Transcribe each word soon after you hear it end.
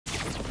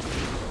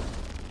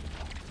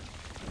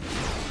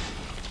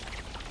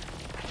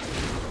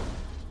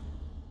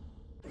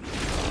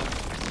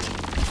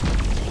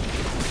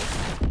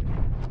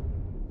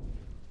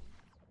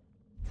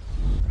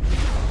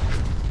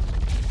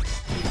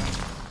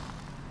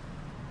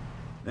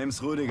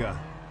Name's Rüdiger.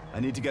 I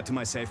need to get to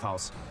my safe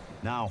house.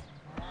 Now.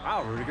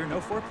 Wow, Rüdiger,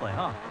 no foreplay,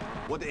 huh?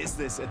 What is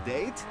this, a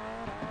date?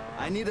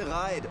 I need a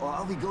ride, or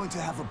are we going to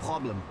have a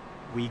problem?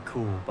 We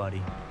cool,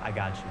 buddy. I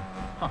got you.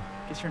 Huh,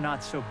 guess you're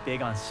not so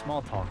big on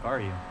small talk,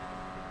 are you?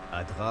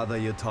 I'd rather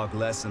you talk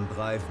less and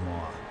drive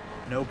more.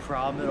 No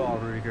problem at all,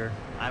 Rüdiger.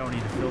 I don't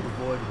need to fill the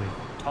void with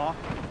talk,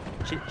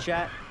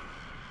 chit-chat,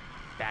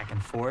 back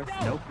and forth.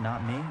 Nope,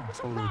 not me. I'm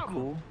totally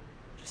cool.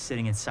 Just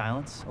sitting in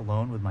silence,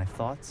 alone with my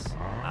thoughts.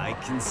 I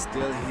can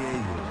still hear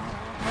you.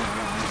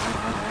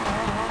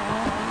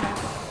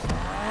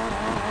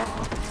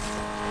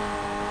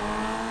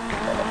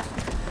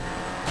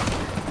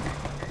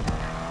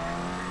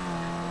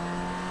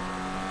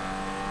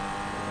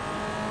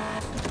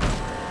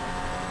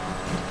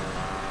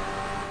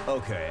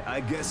 Okay,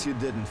 I guess you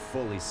didn't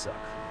fully suck.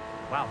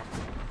 Wow,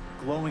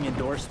 glowing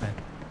endorsement.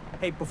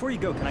 Hey, before you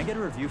go, can I get a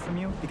review from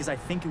you? Because I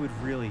think it would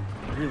really,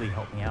 really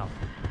help me out.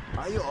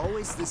 Are you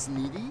always this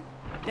needy?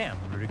 Damn,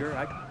 Rüdiger,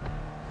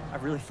 I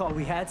really thought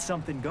we had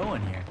something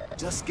going here.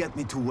 Just get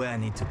me to where I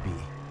need to be.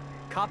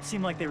 Cops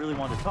seem like they really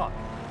want to talk.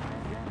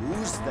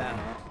 Who's them?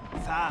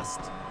 Fast.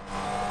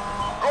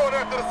 Going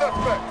after the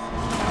suspects.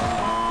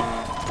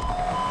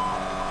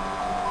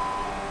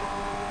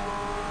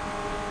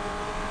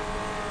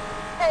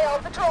 Hey, all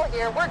patrol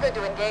here. We're good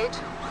to engage.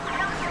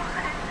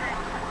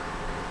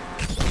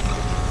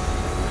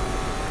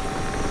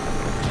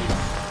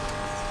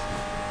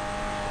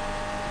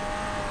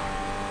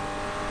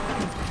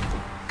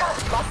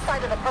 Lost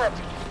sight of the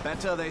perp.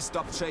 Better they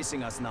stop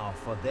chasing us now,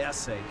 for their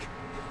sake.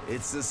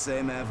 It's the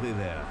same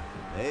everywhere.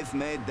 They've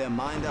made their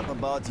mind up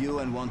about you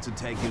and want to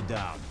take you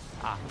down.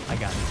 Ah, I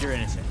got it. You're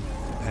innocent.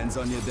 Depends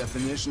on your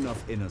definition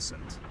of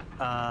innocent.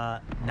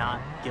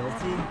 Not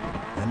guilty?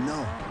 And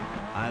no,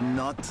 I'm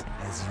not,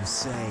 as you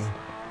say,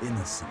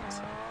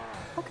 innocent.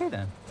 Okay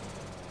then.